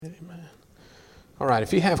All right,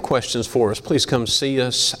 if you have questions for us, please come see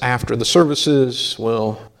us after the services.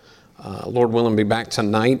 We'll, Lord willing, be back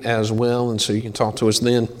tonight as well, and so you can talk to us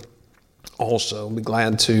then. Also, be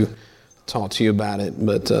glad to talk to you about it.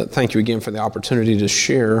 But thank you again for the opportunity to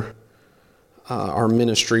share our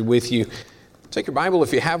ministry with you. Take your Bible,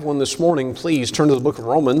 if you have one this morning, please turn to the book of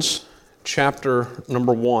Romans, chapter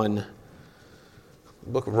number 1.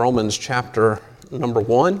 Book of Romans, chapter number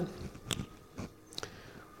 1.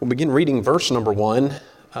 We'll begin reading verse number 1.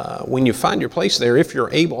 When you find your place there, if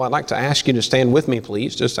you're able, I'd like to ask you to stand with me,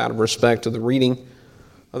 please, just out of respect to the reading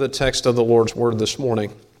of the text of the Lord's Word this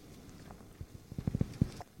morning.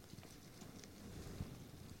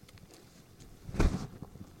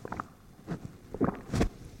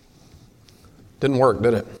 Didn't work,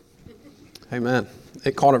 did it? Amen.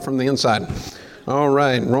 It caught it from the inside. All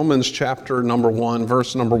right, Romans chapter number 1,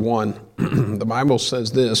 verse number 1. The Bible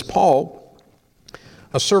says this: Paul,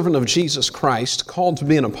 a servant of Jesus Christ, called to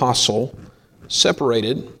be an apostle,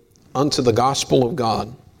 separated unto the gospel of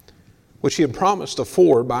God, which he had promised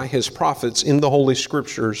afore by his prophets in the Holy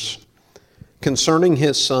Scriptures, concerning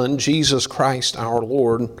his Son, Jesus Christ our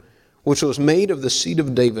Lord, which was made of the seed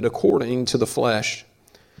of David according to the flesh,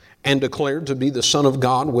 and declared to be the Son of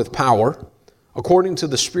God with power, according to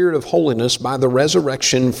the Spirit of holiness, by the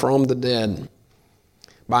resurrection from the dead,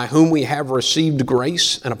 by whom we have received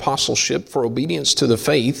grace and apostleship for obedience to the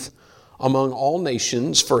faith among all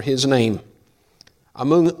nations for his name,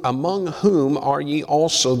 among whom are ye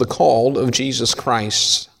also the called of Jesus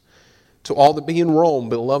Christ. To all that be in Rome,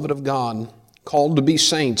 beloved of God, called to be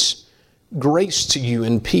saints, grace to you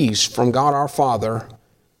and peace from God our Father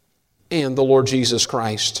and the Lord Jesus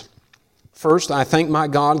Christ. First, I thank my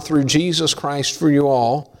God through Jesus Christ for you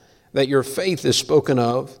all, that your faith is spoken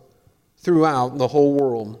of throughout the whole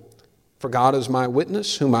world. For God is my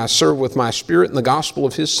witness, whom I serve with my spirit in the gospel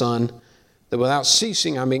of his Son, that without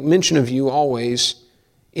ceasing I make mention of you always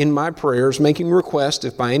in my prayers, making request,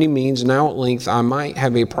 if by any means now at length I might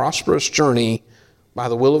have a prosperous journey by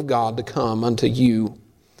the will of God to come unto you.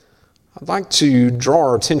 I'd like to draw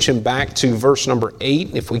our attention back to verse number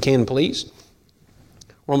 8, if we can, please.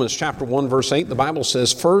 Romans chapter 1, verse 8, the Bible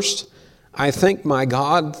says, First, I thank my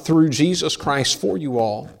God through Jesus Christ for you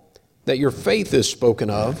all, that your faith is spoken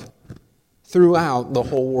of throughout the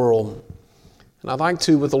whole world. And I'd like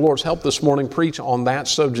to, with the Lord's help this morning, preach on that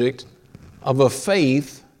subject of a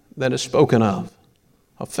faith that is spoken of.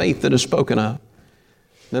 A faith that is spoken of.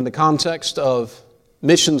 And in the context of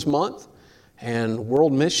Missions Month and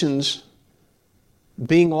world missions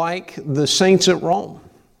being like the saints at Rome,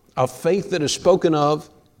 a faith that is spoken of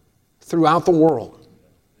throughout the world.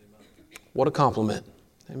 What a compliment.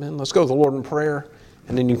 Amen. Let's go to the Lord in prayer,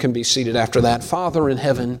 and then you can be seated after that. Father in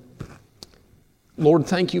heaven, Lord,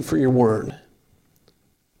 thank you for your word.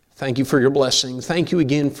 Thank you for your blessing. Thank you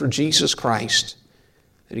again for Jesus Christ,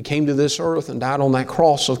 that he came to this earth and died on that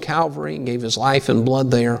cross of Calvary and gave his life and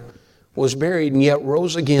blood there, was buried and yet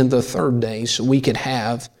rose again the third day so we could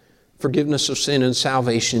have forgiveness of sin and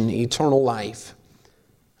salvation, eternal life,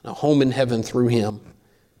 and a home in heaven through him.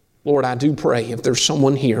 Lord, I do pray if there's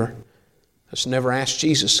someone here that's never asked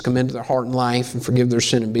Jesus to come into their heart and life and forgive their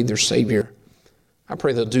sin and be their Savior, I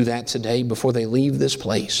pray they'll do that today before they leave this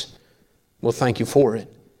place. Well, thank you for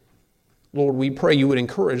it. Lord, we pray you would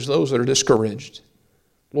encourage those that are discouraged.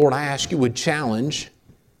 Lord, I ask you would challenge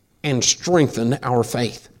and strengthen our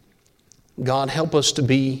faith. God, help us to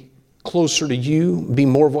be closer to you, be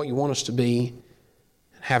more of what you want us to be,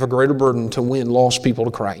 and have a greater burden to win lost people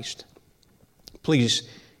to Christ. Please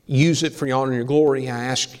use it for your honor and your glory. I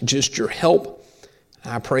ask just your help.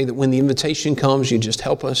 I pray that when the invitation comes, you just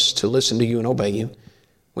help us to listen to you and obey you.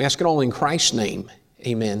 We ask it all in Christ's name.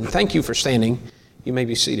 Amen. Thank you for standing. You may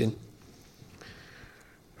be seated.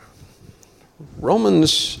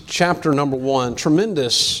 Romans chapter number 1,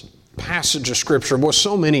 tremendous passage of Scripture with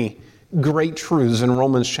so many great truths in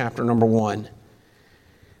Romans chapter number 1.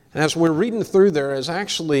 And as we're reading through there, is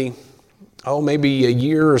actually, maybe a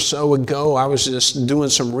year or so ago, I was just doing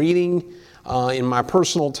some reading in my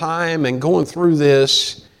personal time and going through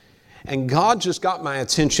this, and God just got my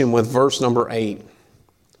attention with verse number 8.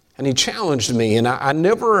 And he challenged me, and I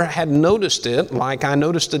never had noticed it like I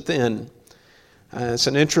noticed it then. It's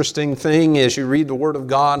an interesting thing as you read the Word of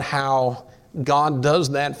God, how God does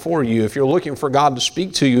that for you. If you're looking for God to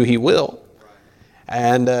speak to you, he will.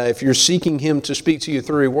 And if you're seeking him to speak to you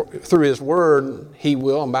through his Word, he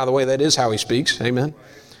will. And by the way, that is how he speaks. Amen.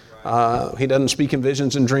 He doesn't speak in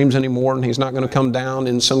visions and dreams anymore, and he's not going to come down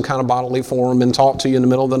in some kind of bodily form and talk to you in the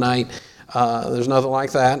middle of the night. There's nothing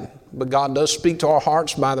like that. But God does speak to our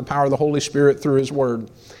hearts by the power of the Holy Spirit through his Word.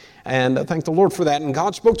 And I thank the Lord for that. And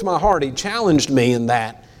God spoke to my heart. He challenged me in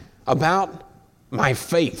that about my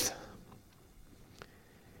faith.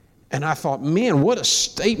 And I thought, man, what a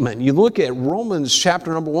statement. You look at Romans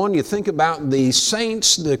chapter number 1, you think about the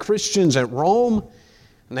saints, the Christians at Rome,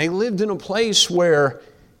 and they lived in a place where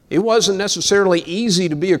it wasn't necessarily easy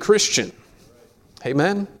to be a Christian.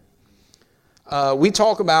 Amen? We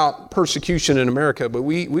talk about persecution in America, but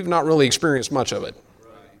we've not really experienced much of it.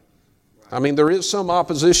 I mean, there is some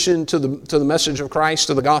opposition to the message of Christ,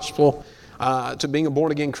 to the gospel, to being a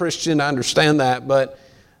born-again Christian. I understand that, but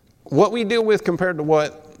what we deal with compared to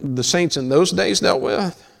what the saints in those days dealt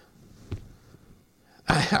with,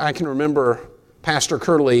 I can remember Pastor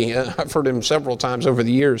Curley, I've heard him several times over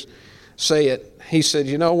the years say it. He said,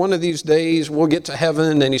 one of these days we'll get to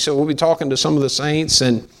heaven, and he said, we'll be talking to some of the saints,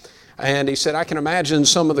 and he said, I can imagine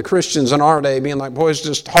some of the Christians in our day being like, boy, it's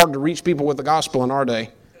just hard to reach people with the gospel in our day.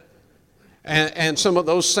 And some of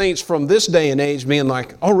those saints from this day and age being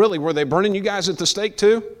like, oh, really? Were they burning you guys at the stake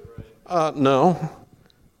too? No.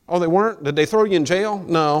 Oh, they weren't? Did they throw you in jail?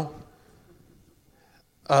 No.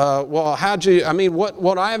 Well,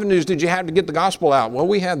 what avenues did you have to get the gospel out? Well,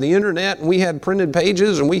 we had the internet, and we had printed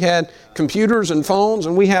pages, and we had computers and phones,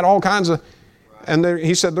 and we had all kinds of, and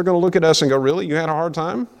he said they're going to look at us and go, really? You had a hard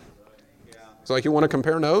time? It's like, you want to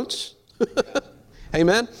compare notes?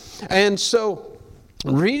 Amen? And so,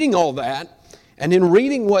 reading all that, and in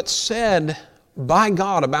reading what's said by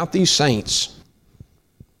God about these saints,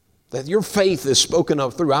 that your faith is spoken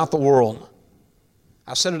of throughout the world.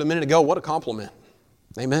 I said it a minute ago, what a compliment.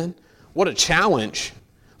 Amen? What a challenge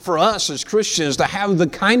for us as Christians to have the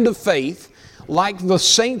kind of faith like the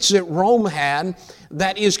saints at Rome had,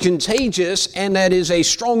 that is contagious and that is a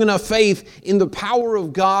strong enough faith in the power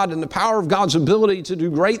of God and the power of God's ability to do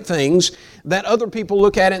great things, that other people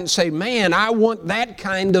look at it and say, man, I want that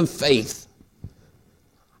kind of faith.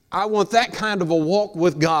 I want that kind of a walk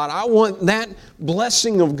with God. I want that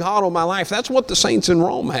blessing of God on my life. That's what the saints in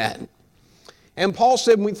Rome had. And Paul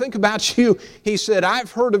said, when we think about you, he said,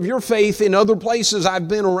 I've heard of your faith in other places I've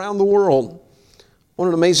been around the world. What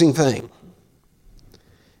an amazing thing.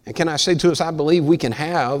 And can I say to us, I believe we can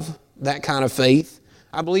have that kind of faith.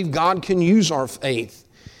 I believe God can use our faith.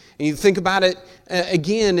 And you think about it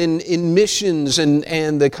again in missions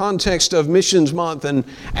and the context of Missions Month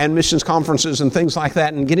and missions conferences and things like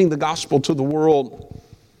that, and getting the gospel to the world.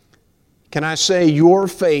 Can I say your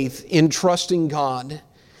faith in trusting God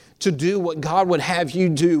to do what God would have you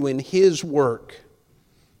do in His work,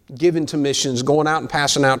 given to missions, going out and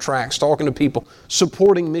passing out tracts, talking to people,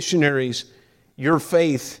 supporting missionaries, your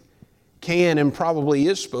faith can and probably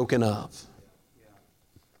is spoken of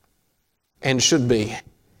and should be.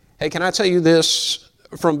 Hey, can I tell you this,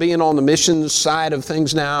 from being on the missions side of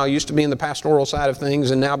things now, I used to be in the pastoral side of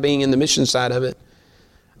things, and now being in the mission side of it,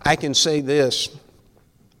 I can say this: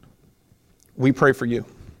 we pray for you.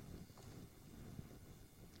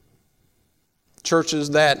 Churches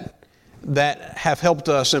that have helped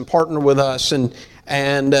us and partner with us and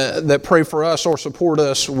that pray for us or support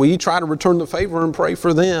us, we try to return the favor and pray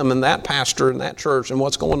for them and that pastor and that church and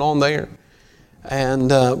what's going on there. And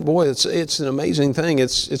boy, it's an amazing thing.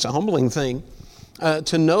 It's a humbling thing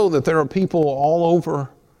to know that there are people all over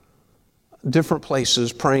different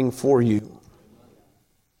places praying for you.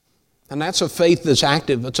 And that's a faith that's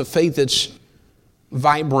active. It's a faith that's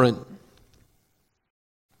vibrant.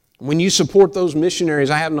 When you support those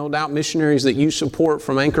missionaries, I have no doubt missionaries that you support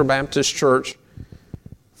from Anchor Baptist Church,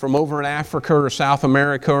 from over in Africa or South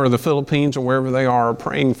America or the Philippines or wherever they are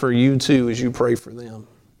praying for you too as you pray for them.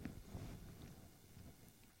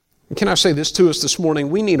 And can I say this to us this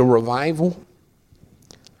morning? We need a revival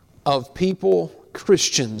of people,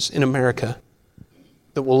 Christians in America,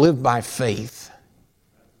 that will live by faith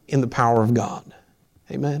in the power of God.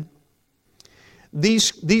 Amen.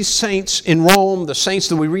 These saints in Rome, the saints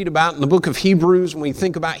that we read about in the book of Hebrews, when we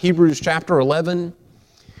think about Hebrews chapter 11,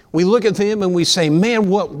 we look at them and we say, man,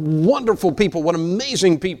 what wonderful people, what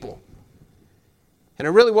amazing people. And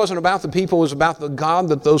it really wasn't about the people, it was about the God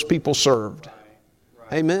that those people served.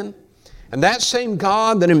 Right. Amen? And that same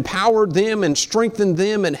God that empowered them and strengthened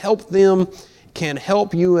them and helped them can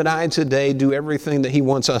help you and I today do everything that He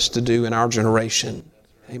wants us to do in our generation.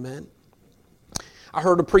 Amen? I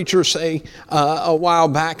heard a preacher say a while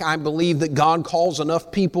back, I believe that God calls enough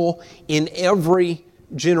people in every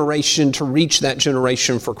generation to reach that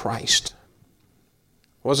generation for Christ.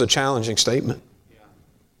 It was a challenging statement.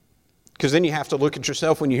 Because then you have to look at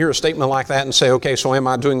yourself when you hear a statement like that and say, okay, so am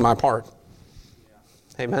I doing my part?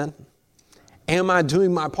 Amen? Am I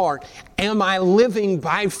doing my part? Am I living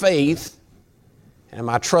by faith? Am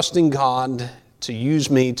I trusting God to use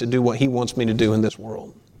me to do what He wants me to do in this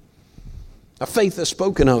world? A faith that's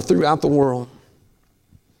spoken of throughout the world.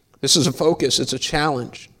 This is a focus. It's a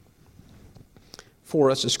challenge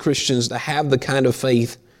for us as Christians to have the kind of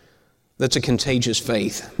faith that's a contagious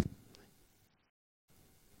faith.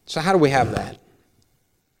 So how do we have that?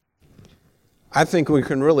 I think we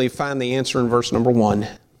can really find the answer in verse number 1.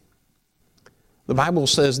 The Bible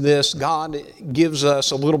says this. God gives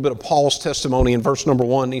us a little bit of Paul's testimony in verse number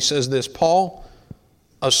 1. He says this, Paul,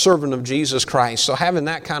 a servant of Jesus Christ. So having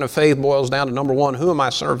that kind of faith boils down to number 1, who am I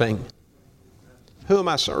serving? Who am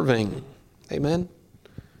I serving? Amen?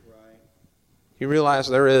 Right. You realize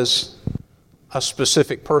there is a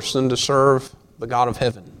specific person to serve, the God of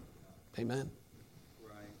heaven. Amen?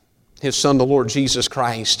 Right. His Son, the Lord Jesus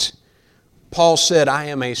Christ. Paul said, I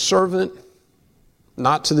am a servant,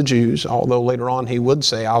 not to the Jews, although later on he would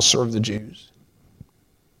say, I'll serve the Jews.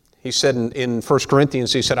 He said in 1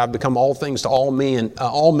 Corinthians, he said, I've become all things to all men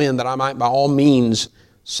that I might by all means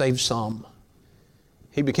save some.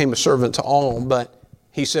 He became a servant to all, but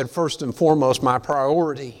he said, first and foremost, my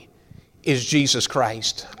priority is Jesus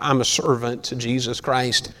Christ. I'm a servant to Jesus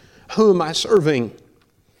Christ. Who am I serving?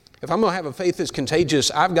 If I'm going to have a faith that's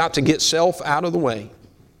contagious, I've got to get self out of the way.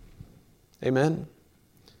 Amen?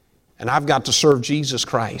 And I've got to serve Jesus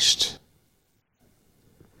Christ.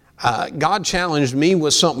 God challenged me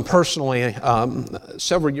with something personally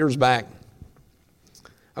several years back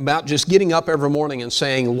about just getting up every morning and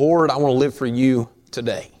saying, Lord, I want to live for you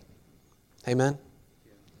today. Amen?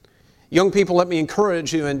 Young people, let me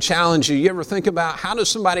encourage you and challenge you. You ever think about how does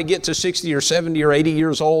somebody get to 60 or 70 or 80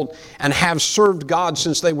 years old and have served God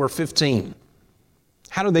since they were 15?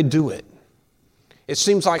 How do they do it? It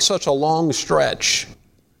seems like such a long stretch.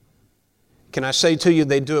 Can I say to you,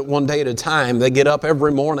 they do it one day at a time. They get up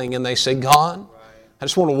every morning and they say, God, I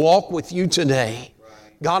just want to walk with you today.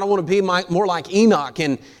 God, I want to be more like Enoch.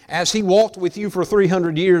 And as he walked with you for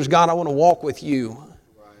 300 years, God, I want to walk with you.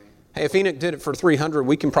 Hey, if Enoch did it for 300,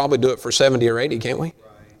 we can probably do it for 70 or 80, can't we?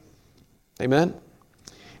 Amen?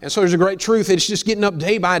 And so there's a great truth. It's just getting up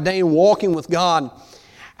day by day and walking with God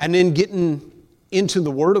and then getting into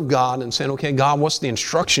the Word of God and saying, okay, God, what's the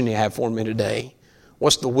instruction you have for me today?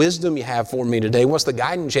 What's the wisdom you have for me today? What's the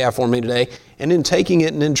guidance you have for me today? And then taking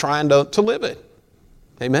it and then trying to live it.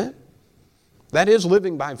 Amen? That is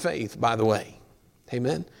living by faith, by the way.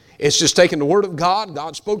 Amen? It's just taking the Word of God.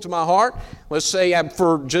 God spoke to my heart. Let's say,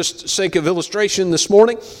 for just sake of illustration this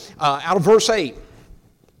morning, out of verse 8,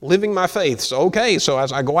 living my faith. So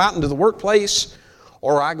as I go out into the workplace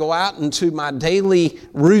or I go out into my daily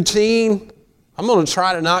routine, I'm going to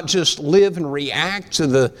try to not just live and react to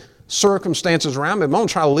the circumstances around me. I'm going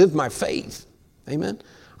to try to live my faith. Amen?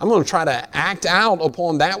 I'm going to try to act out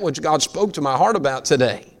upon that which God spoke to my heart about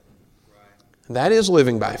today. And that is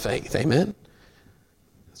living by faith. Amen?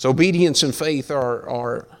 So obedience and faith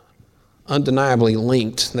are undeniably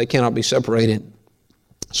linked. They cannot be separated.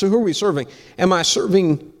 So who are we serving? Am I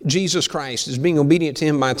serving Jesus Christ? Is being obedient to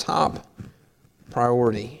Him my top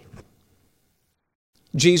priority?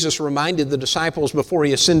 Jesus reminded the disciples before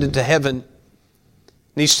He ascended to heaven,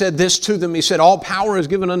 and He said this to them. He said, all power is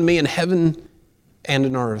given unto me in heaven and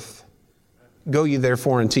in earth. Go ye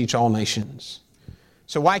therefore and teach all nations.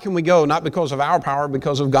 So why can we go? Not because of our power,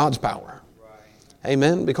 because of God's power.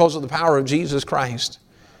 Amen. Because of the power of Jesus Christ.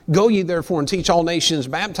 Go ye therefore and teach all nations,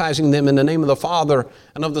 baptizing them in the name of the Father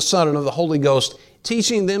and of the Son and of the Holy Ghost,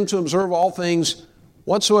 teaching them to observe all things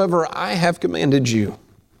whatsoever I have commanded you.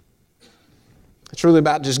 It's really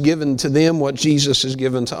about just giving to them what Jesus has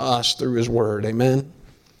given to us through His Word. Amen.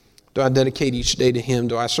 Do I dedicate each day to Him?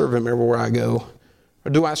 Do I serve Him everywhere I go?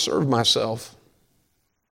 Or do I serve myself?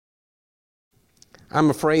 I'm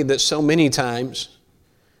afraid that so many times,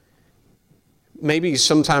 maybe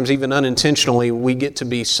sometimes even unintentionally, we get to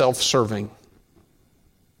be self-serving.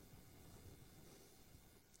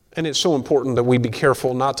 And it's so important that we be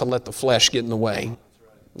careful not to let the flesh get in the way.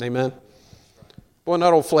 Amen? Boy,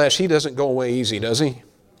 that old flesh, he doesn't go away easy, does he?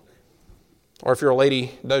 Or if you're a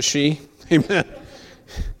lady, does she? Amen?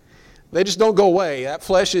 They just don't go away. That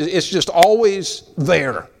flesh, it's just always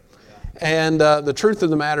there. And the truth of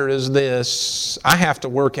the matter is this: I have to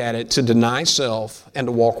work at it to deny self and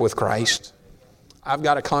to walk with Christ. I've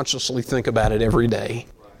got to consciously think about it every day.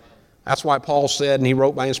 That's why Paul said, and he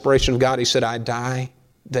wrote by inspiration of God, he said, I die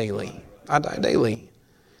daily. I die daily.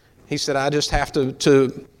 He said, I just have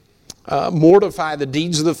to mortify the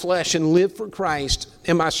deeds of the flesh and live for Christ.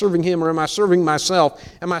 Am I serving Him or am I serving myself?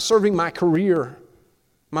 Am I serving my career,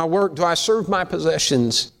 my work? Do I serve my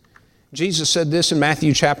possessions? Jesus said this in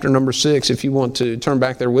Matthew chapter number 6. If you want to turn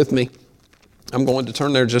back there with me, I'm going to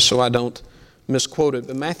turn there just so I don't misquote it.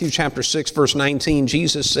 But Matthew chapter 6, verse 19,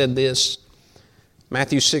 Jesus said this.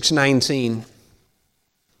 Matthew 6:19.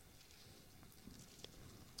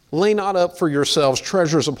 Lay not up for yourselves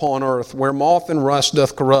treasures upon earth, where moth and rust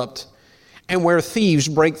doth corrupt, and where thieves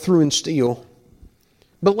break through and steal.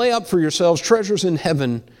 But lay up for yourselves treasures in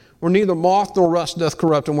heaven, where neither moth nor rust doth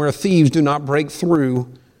corrupt, and where thieves do not break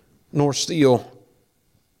through nor steal.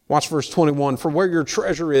 Watch verse 21. For where your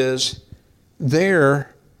treasure is,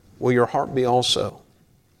 there will your heart be also.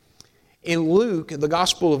 In Luke, the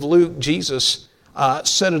Gospel of Luke, Jesus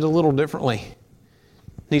said it a little differently.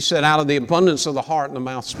 He said, out of the abundance of the heart the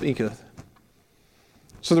mouth speaketh.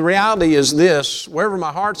 So the reality is this: wherever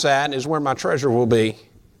my heart's at is where my treasure will be.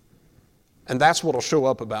 And that's what will show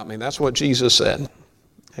up about me. That's what Jesus said.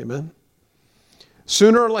 Amen.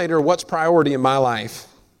 Sooner or later, what's priority in my life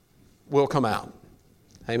will come out.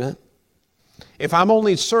 Amen. If I'm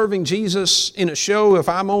only serving Jesus in a show, if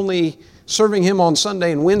I'm only serving Him on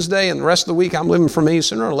Sunday and Wednesday and the rest of the week I'm living for me,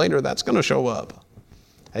 sooner or later that's going to show up.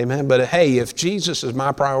 Amen. But hey, if Jesus is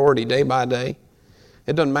my priority day by day,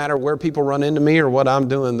 it doesn't matter where people run into me or what I'm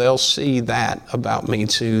doing, they'll see that about me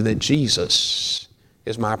too, that Jesus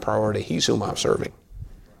is my priority. He's whom I'm serving.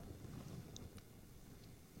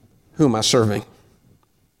 Who am I serving?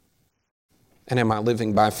 And am I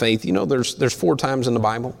living by faith? You know, there's 4 times in the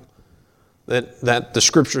Bible that the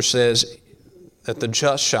Scripture says that the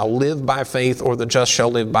just shall live by faith, or the just shall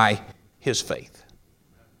live by his faith.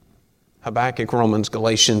 Habakkuk, Romans,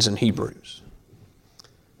 Galatians, and Hebrews.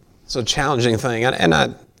 It's a challenging thing.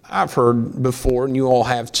 And I've heard before, and you all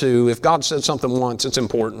have too, if God said something once, it's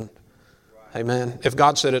important. Amen. If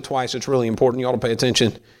God said it twice, it's really important. You ought to pay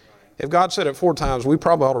attention. If God said it 4 times, we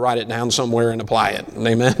probably ought to write it down somewhere and apply it.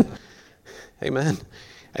 Amen. Amen.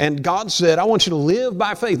 And God said, I want you to live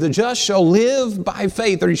by faith. The just shall live by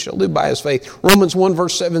faith, or he shall live by his faith. Romans 1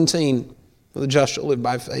 verse 17. The just shall live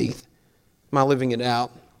by faith. Am I living it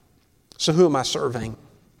out? So who am I serving?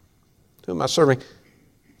 Who am I serving?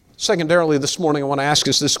 Secondarily, this morning I want to ask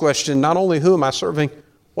us this question. Not only who am I serving,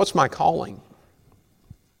 what's my calling?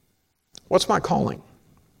 What's my calling?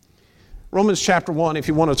 Romans chapter 1, if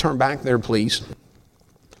you want to turn back there, please.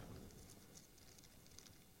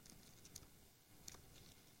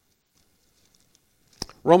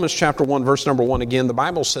 Romans chapter 1, verse number 1 again. The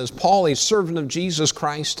Bible says, Paul, a servant of Jesus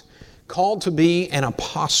Christ, called to be an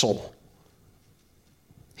apostle.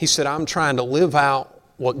 He said, I'm trying to live out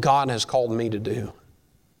what God has called me to do.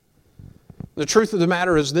 The truth of the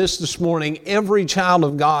matter is this morning, every child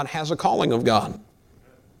of God has a calling of God.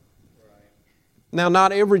 Now,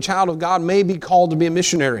 not every child of God may be called to be a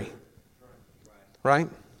missionary. Right?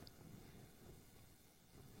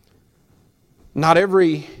 Not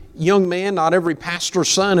every young man, not every pastor's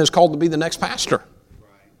son is called to be the next pastor.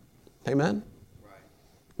 Amen?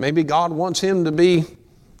 Maybe God wants him to be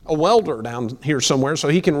a welder down here somewhere so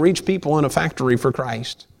he can reach people in a factory for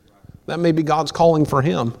Christ. That may be God's calling for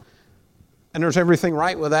him. And there's everything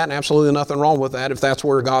right with that and absolutely nothing wrong with that if that's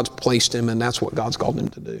where God's placed him and that's what God's called him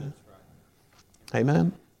to do.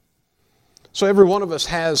 Amen? So every one of us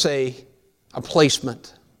has a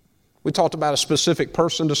placement. We talked about a specific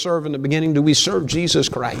person to serve in the beginning. Do we serve Jesus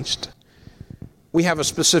Christ? We have a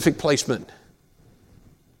specific placement.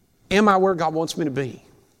 Am I where God wants me to be?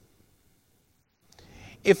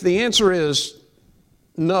 If the answer is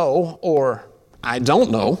no, or I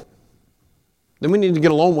don't know, then we need to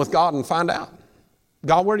get alone with God and find out.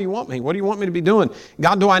 God, where do you want me? What do you want me to be doing?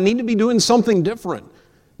 God, do I need to be doing something different?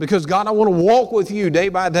 Because God, I want to walk with you day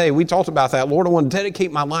by day. We talked about that. Lord, I want to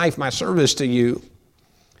dedicate my life, my service to you.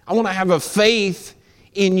 I want to have a faith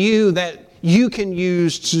in you that you can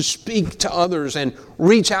use to speak to others and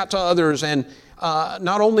reach out to others, and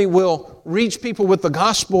not only will reach people with the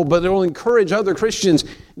gospel, but it will encourage other Christians.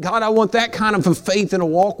 God, I want that kind of a faith and a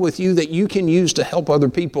walk with you that you can use to help other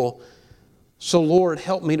people. So Lord,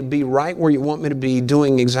 help me to be right where you want me to be,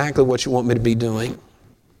 doing exactly what you want me to be doing.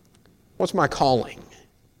 What's my calling?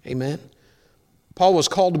 Amen. Paul was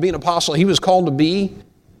called to be an apostle. He was called to be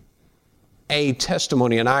a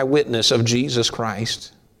testimony, an eyewitness of Jesus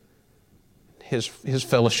Christ, his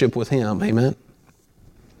fellowship with him. Amen.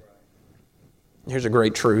 Here's a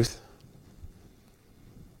great truth.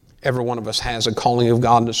 Every one of us has a calling of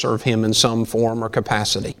God to serve him in some form or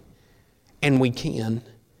capacity. And we can.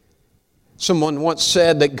 Someone once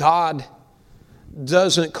said that God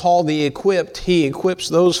doesn't call the equipped, he equips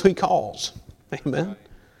those he calls. Amen.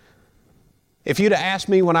 If you'd have asked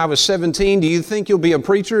me when I was 17, do you think you'll be a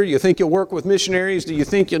preacher? Do you think you'll work with missionaries? Do you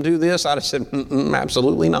think you'll do this? I'd have said,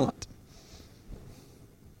 absolutely not.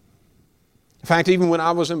 In fact, even when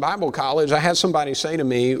I was in Bible college, I had somebody say to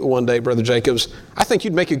me one day, Brother Jacobs, I think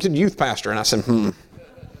you'd make a good youth pastor. And I said,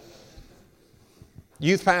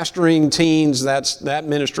 Youth pastoring teens, that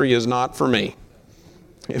ministry is not for me.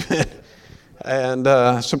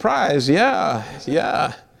 And surprise,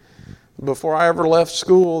 yeah. Before I ever left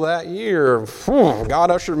school that year,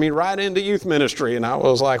 God ushered me right into youth ministry. And I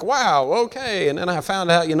was like, wow, okay. And then I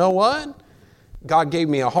found out, you know what? God gave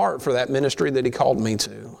me a heart for that ministry that He called me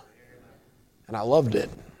to. And I loved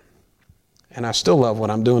it. And I still love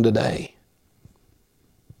what I'm doing today.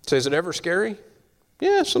 So is it ever scary?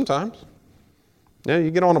 Yeah, sometimes. Yeah,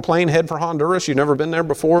 you get on a plane, head for Honduras. You've never been there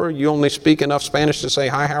before. You only speak enough Spanish to say,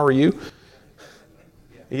 hi, how are you?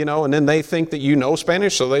 You know, and then they think that you know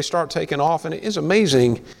Spanish, so they start taking off. And it is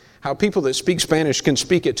amazing how people that speak Spanish can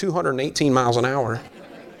speak at 218 miles an hour.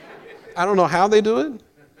 I don't know how they do it.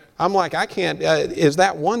 I'm like, I can't. Is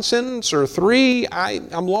that one sentence or three?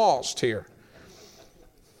 I'm lost here.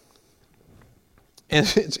 And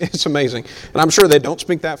it's amazing. And I'm sure they don't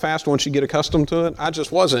speak that fast once you get accustomed to it. I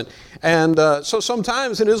just wasn't. And so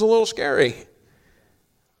sometimes it is a little scary.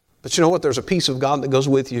 But you know what? There's a peace of God that goes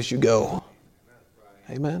with you as you go.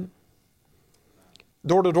 Amen.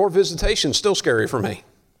 Door-to-door visitation, still scary for me.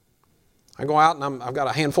 I go out and I've got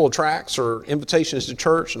a handful of tracts or invitations to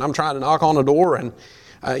church, and I'm trying to knock on a door, and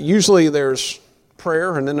usually there's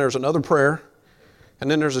prayer, and then there's another prayer,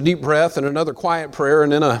 and then there's a deep breath and another quiet prayer,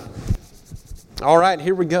 and then all right,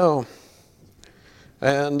 here we go.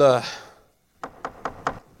 And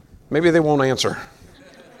maybe they won't answer.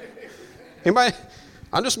 Anybody?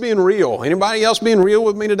 I'm just being real. Anybody else being real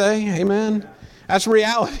with me today? Amen. That's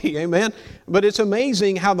reality, amen. But it's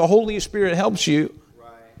amazing how the Holy Spirit helps you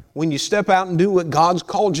when you step out and do what God's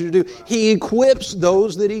called you to do. He equips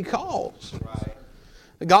those that He calls.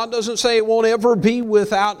 God doesn't say it won't ever be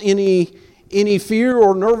without any fear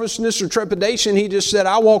or nervousness or trepidation. He just said,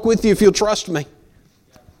 I'll walk with you if you'll trust me.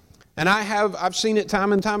 And I've seen it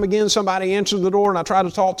time and time again. Somebody answered the door and I tried to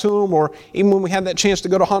talk to them, or even when we had that chance to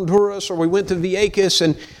go to Honduras or we went to Vieques,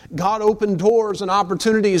 and God opened doors and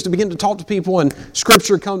opportunities to begin to talk to people, and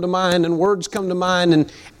Scripture come to mind and words come to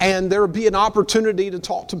mind, and there would be an opportunity to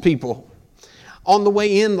talk to people. On the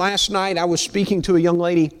way in last night, I was speaking to a young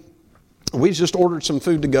lady. We just ordered some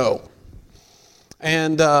food to go.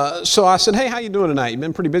 And so I said, hey, how you doing tonight? You've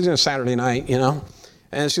been pretty busy on Saturday night, you know.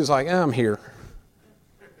 And she was like, I'm here.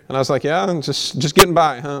 And I was like, yeah, I'm just getting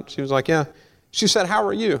by, huh? She was like, yeah. She said, how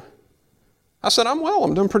are you? I said, I'm well.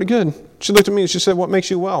 I'm doing pretty good. She looked at me and she said, what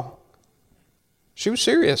makes you well? She was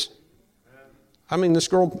serious. I mean, this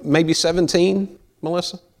girl, maybe 17,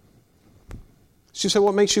 Melissa. She said,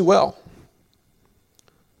 what makes you well?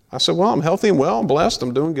 I said, well, I'm healthy and well. I'm blessed.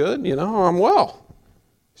 I'm doing good. You know, I'm well.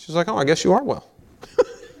 She's like, oh, I guess you are well.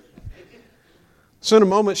 So in a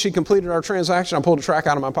moment, she completed our transaction. I pulled a tract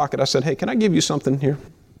out of my pocket. I said, hey, can I give you something here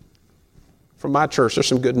from my church? There's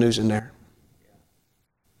some good news in there.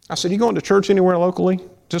 I said, you going to church anywhere locally?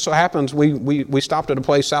 Just so happens we stopped at a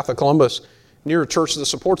place south of Columbus near a church that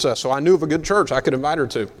supports us. So I knew of a good church I could invite her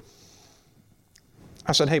to.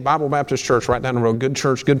 I said, hey, Bible Baptist Church right down the road. Good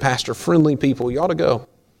church, good pastor, friendly people. You ought to go.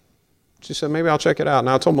 She said, maybe I'll check it out. And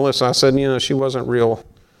I told Melissa, I said, you know, she wasn't real,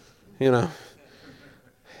 you know.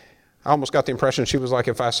 I almost got the impression she was like,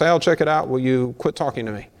 if I say I'll check it out, will you quit talking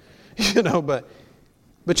to me? You know, but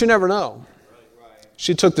you never know.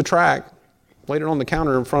 She took the tract, laid it on the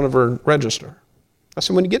counter in front of her register. I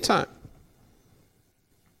said, when you get time.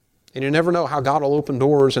 And you never know how God will open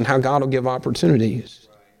doors and how God will give opportunities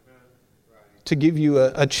to give you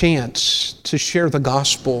a chance to share the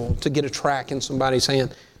gospel, to get a tract in somebody's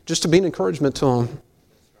hand, just to be an encouragement to them.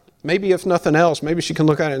 Maybe if nothing else, maybe she can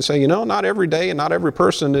look at it and say, you know, not every day and not every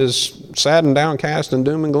person is sad and downcast and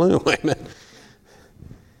doom and gloom. Amen.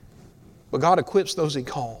 But God equips those He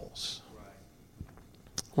calls.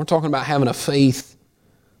 We're talking about having a faith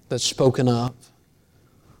that's spoken of.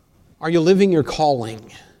 Are you living your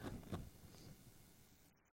calling?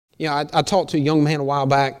 You know, I talked to a young man a while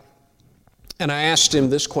back, and I asked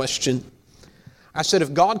him this question. I said,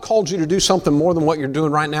 if God called you to do something more than what you're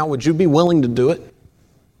doing right now, would you be willing to do it?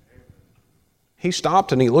 He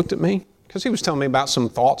stopped and he looked at me because he was telling me about some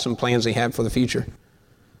thoughts and plans he had for the future.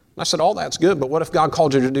 And I said, oh, that's good, but what if God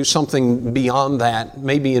called you to do something beyond that,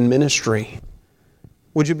 maybe in ministry?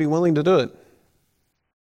 Would you be willing to do it?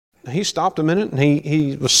 And he stopped a minute and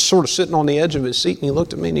he was sort of sitting on the edge of his seat and he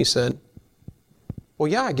looked at me and he said,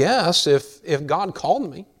 well, yeah, I guess if God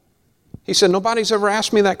called me. He said, nobody's ever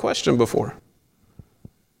asked me that question before.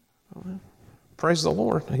 Praise the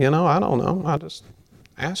Lord. You know, I don't know. I just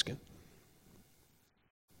asking.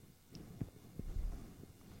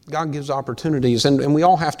 God gives opportunities, and we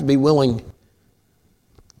all have to be willing.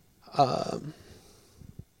 I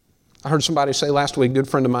heard somebody say last week, a good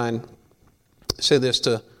friend of mine, say this,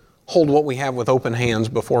 to hold what we have with open hands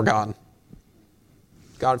before God.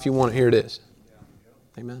 God, if you want it, here it is.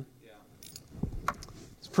 Amen.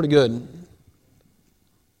 pretty good.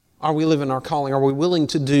 Are we living our calling? Are we willing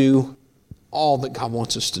to do all that God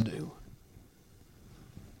wants us to do?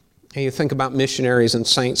 And you think about missionaries and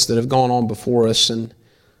saints that have gone on before us and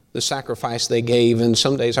the sacrifice they gave, and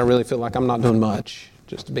some days I really feel like I'm not doing much,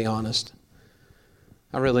 just to be honest.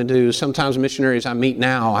 I really do. Sometimes missionaries I meet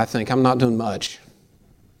now, I think I'm not doing much.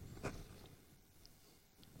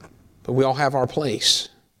 But we all have our place.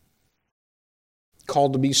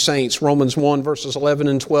 Called to be saints. Romans 1 verses 11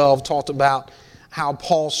 and 12 talked about how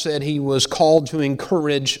Paul said he was called to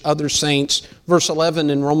encourage other saints. Verse 11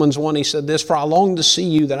 in Romans 1, he said this, "For I long to see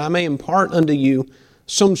you, that I may impart unto you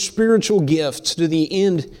some spiritual gifts, to the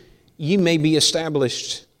end ye may be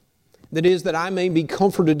established. That is, that I may be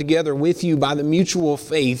comforted together with you by the mutual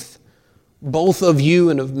faith, both of you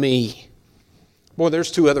and of me." Boy,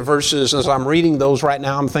 there's two other verses. As I'm reading those right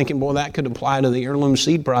now, I'm thinking, boy, that could apply to the Heirloom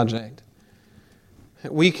Seed Project.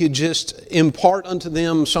 We could just impart unto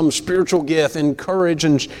them some spiritual gift, encourage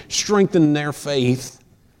and strengthen their faith,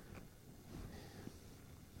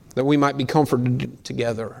 that we might be comforted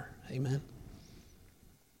together. Amen.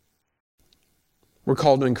 We're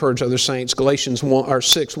called to encourage other saints. Galatians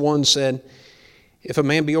 6:1 said, "If a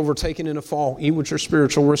man be overtaken in a fault, ye which are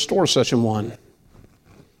spiritual, restore such an one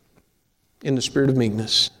in the spirit of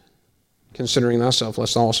meekness, considering thyself,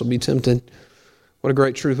 lest thou also be tempted." What a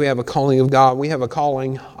great truth. We have a calling of God. We have a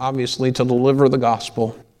calling, obviously, to deliver the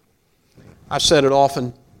gospel. I've said it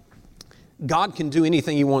often. God can do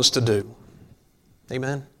anything He wants to do.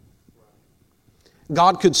 Amen?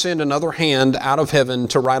 God could send another hand out of heaven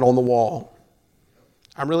to write on the wall.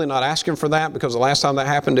 I'm really not asking for that, because the last time that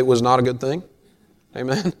happened, it was not a good thing.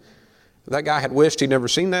 Amen? That guy had wished he'd never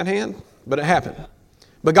seen that hand, but it happened.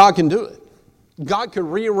 But God can do it. God could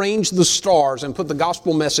rearrange the stars and put the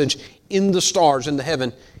gospel message in the stars in the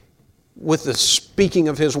heaven with the speaking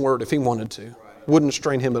of His word if He wanted to. Right. Wouldn't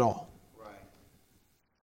strain Him at all. Right.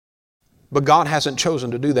 But God hasn't chosen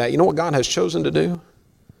to do that. You know what God has chosen to do?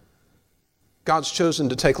 God's chosen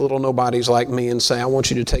to take little nobodies like me and say, I want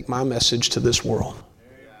you to take my message to this world.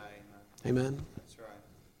 Amen? That's right.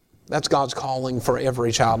 That's God's calling for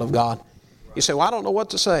every child of God. Right. You say, well, I don't know what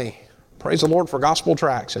to say. Praise the Lord for gospel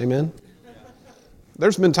tracts. Amen?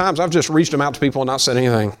 There's been times I've just reached them out to people and not said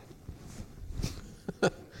anything.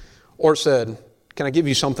 Or said, can I give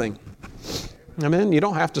you something? Amen? You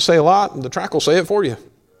don't have to say a lot. The tract will say it for you.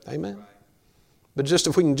 Amen? But just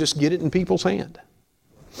if we can just get it in people's hand.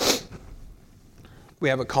 We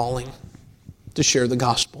have a calling to share the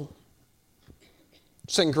gospel.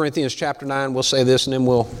 2 Corinthians chapter 9, we'll say this and then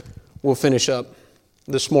we'll finish up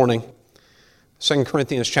this morning. 2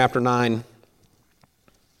 Corinthians chapter 9.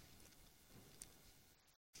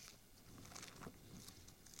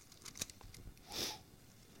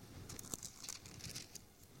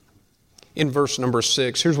 In verse number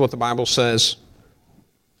 6, here's what the Bible says.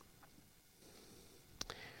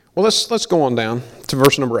 Well, let's go on down to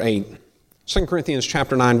verse number 8. 2 Corinthians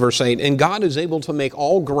chapter 9, verse 8. "And God is able to make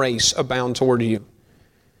all grace abound toward you,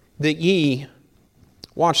 that ye,"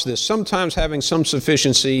 watch this, "sometimes having some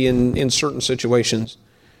sufficiency in certain situations,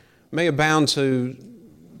 may abound to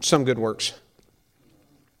some good works."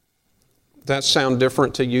 That sound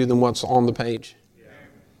different to you than what's on the page?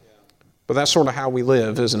 But that's sort of how we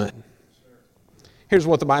live, isn't it? Here's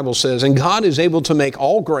what the Bible says. "And God is able to make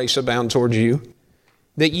all grace abound toward you,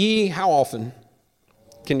 that ye," how often?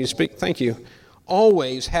 Can you speak? Thank you.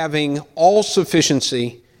 "Always having all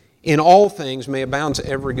sufficiency in all things may abound to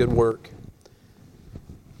every good work."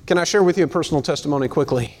 Can I share with you a personal testimony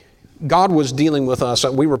quickly? God was dealing with us.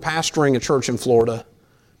 We were pastoring a church in Florida.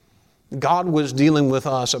 God was dealing with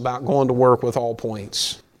us about going to work with All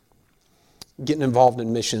Points, getting involved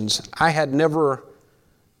in missions. I had never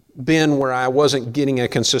been where I wasn't getting a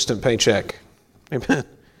consistent paycheck. Amen.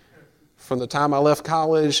 From the time I left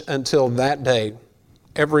college until that day,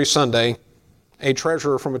 every Sunday, a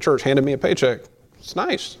treasurer from a church handed me a paycheck. It's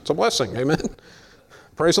nice. It's a blessing. Amen.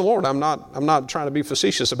 Praise the Lord. I'm not trying to be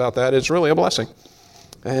facetious about that. It's really a blessing.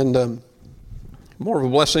 And more of a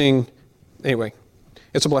blessing. Anyway,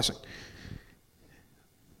 it's a blessing.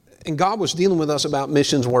 And God was dealing with us about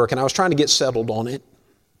missions work, and I was trying to get settled on it.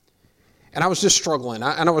 And I was just struggling.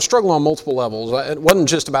 And I was struggling on multiple levels. It wasn't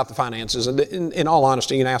just about the finances. In all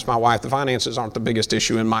honesty, you can ask my wife, the finances aren't the biggest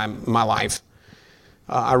issue in my life.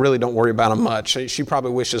 I really don't worry about them much. She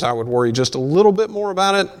probably wishes I would worry just a little bit more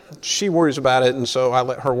about it. She worries about it, and so I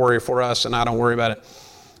let her worry for us, and I don't worry about it.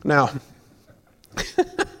 Now,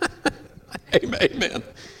 amen.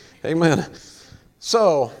 Amen.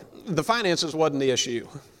 So, the finances wasn't the issue.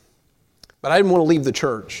 But I didn't want to leave the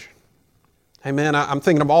church. Amen. I'm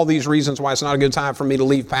thinking of all these reasons why it's not a good time for me to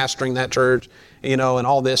leave pastoring that church, and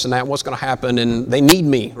all this and that, what's going to happen, and they need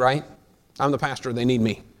me, right? I'm the pastor, they need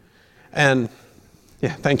me. And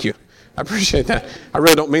yeah, thank you. I appreciate that. I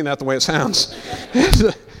really don't mean that the way it sounds.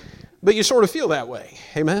 But you sort of feel that way,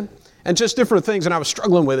 amen? And just different things, and I was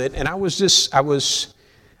struggling with it, and I was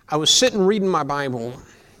sitting reading my Bible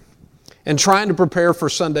and trying to prepare for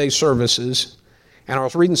Sunday services, and I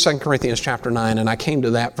was reading 2 Corinthians chapter 9, and I came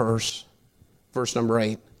to that verse number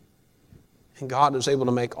 8. And God is able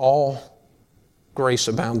to make all grace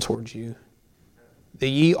abound towards you, that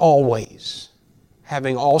ye always,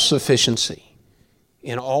 having all sufficiency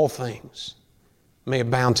in all things, may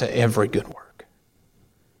abound to every good work.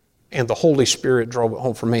 And the Holy Spirit drove it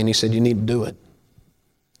home for me, and He said, you need to do it.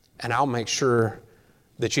 And I'll make sure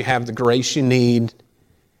that you have the grace you need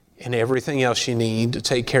and everything else you need to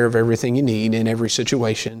take care of everything you need in every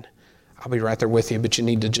situation. I'll be right there with you, but you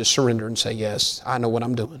need to just surrender and say, yes, I know what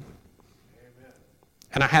I'm doing. Amen.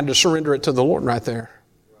 And I had to surrender it to the Lord right there.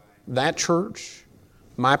 Right. That church,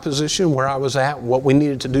 my position, where I was at, what we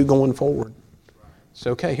needed to do going forward. Right. It's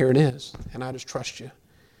okay, here it is. And I just trust you.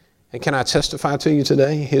 And can I testify to you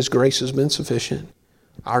today? His grace has been sufficient.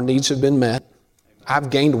 Our needs have been met.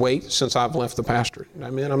 I've gained weight since I've left the pastorate.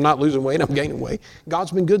 I mean, I'm not losing weight, I'm gaining weight.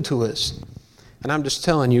 God's been good to us. And I'm just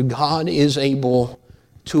telling you, God is able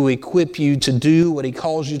to equip you to do what He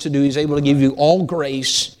calls you to do. He's able to give you all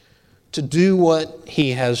grace to do what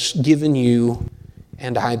He has given you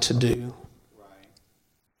and I to do. Right.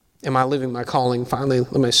 Am I living my calling? Finally,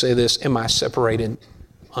 let me say this. Am I separated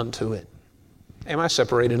unto it? Am I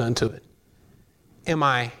separated unto it? Am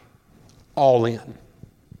I all in?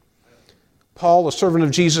 Paul, a servant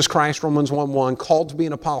of Jesus Christ, Romans 1:1, called to be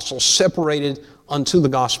an apostle, separated unto the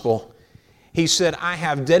gospel. He said, I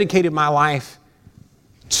have dedicated my life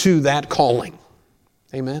to that calling.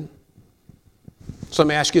 Amen. So let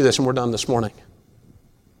me ask you this, and we're done this morning.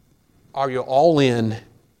 Are you all in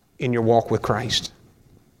your walk with Christ?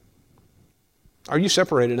 Are you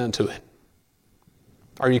separated unto it?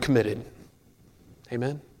 Are you committed?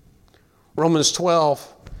 Amen. Romans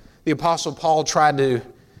 12, the Apostle Paul tried to,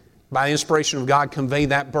 by the inspiration of God, convey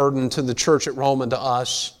that burden to the church at Rome and to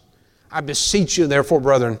us. I beseech you, therefore,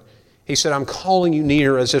 brethren, he said, I'm calling you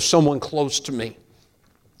near as if someone close to me,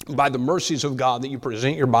 by the mercies of God, that you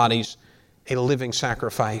present your bodies a living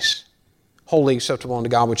sacrifice, wholly acceptable unto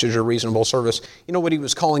God, which is your reasonable service. You know what he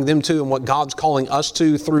was calling them to and what God's calling us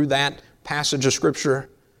to through that passage of Scripture?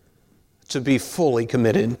 To be fully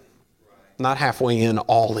committed. Not halfway in,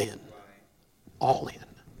 all in. All in.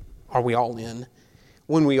 Are we all in?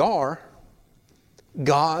 When we are,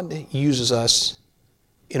 God uses us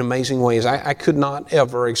in amazing ways. I could not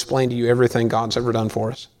ever explain to you everything God's ever done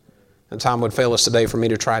for us. And time would fail us today for me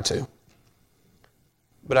to try to.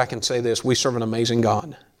 But I can say this, we serve an amazing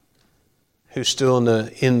God who's still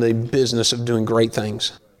in the business of doing great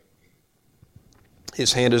things.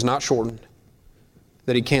 His hand is not shortened,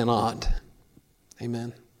 that He cannot.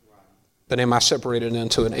 Amen. But am I separated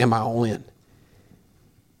into it? Am I all in?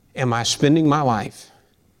 Am I spending my life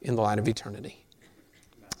in the light of eternity?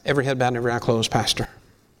 Every head bowed and every eye closed, Pastor.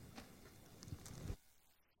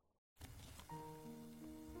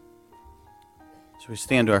 So we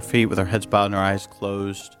stand to our feet with our heads bowed and our eyes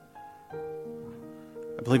closed.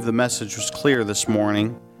 I believe the message was clear this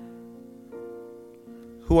morning.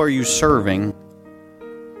 Who are you serving?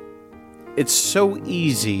 It's so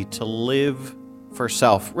easy to live for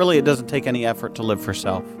self. Really, it doesn't take any effort to live for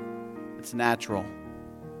self. It's natural.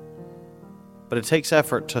 But it takes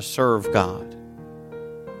effort to serve God.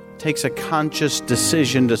 It takes a conscious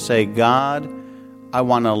decision to say, God, I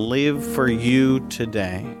want to live for you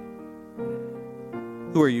today.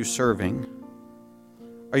 Who are you serving?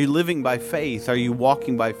 Are you living by faith? Are you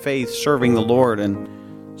walking by faith, serving the Lord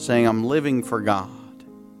and saying, I'm living for God?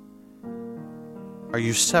 Are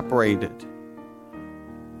you separated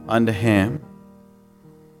unto Him?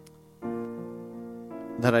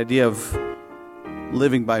 That idea of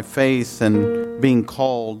living by faith and being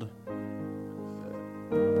called.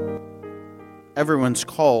 Everyone's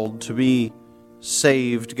called to be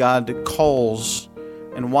saved. God calls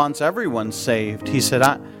and wants everyone saved. He said,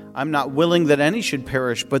 I'm not willing that any should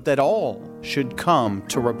perish, but that all should come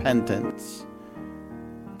to repentance.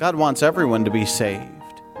 God wants everyone to be saved.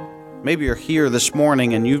 Maybe you're here this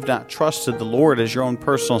morning and you've not trusted the Lord as your own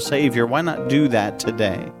personal Savior. Why not do that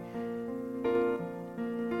today?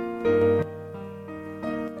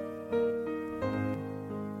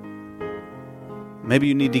 Maybe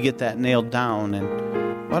you need to get that nailed down, and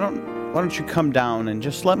why don't you come down and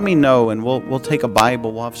just let me know, and we'll take a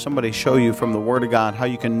Bible. We'll have somebody show you from the Word of God how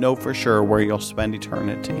you can know for sure where you'll spend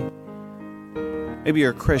eternity. Maybe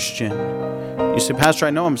you're a Christian. You say, Pastor,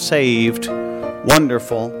 I know I'm saved.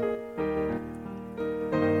 Wonderful.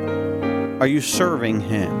 Are you serving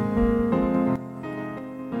Him?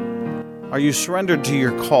 Are you surrendered to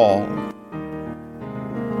your call?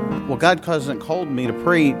 Well, God hasn't called me to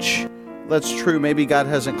preach. That's true. Maybe God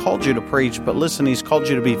hasn't called you to preach, but listen, He's called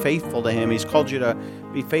you to be faithful to Him. He's called you to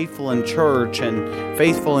be faithful in church and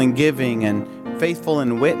faithful in giving and faithful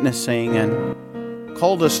in witnessing, and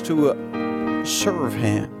called us to serve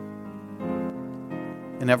Him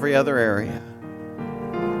in every other area.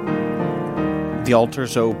 The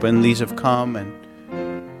altar's open. These have come, and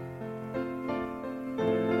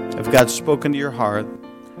if God's spoken to your heart,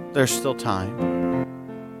 there's still time.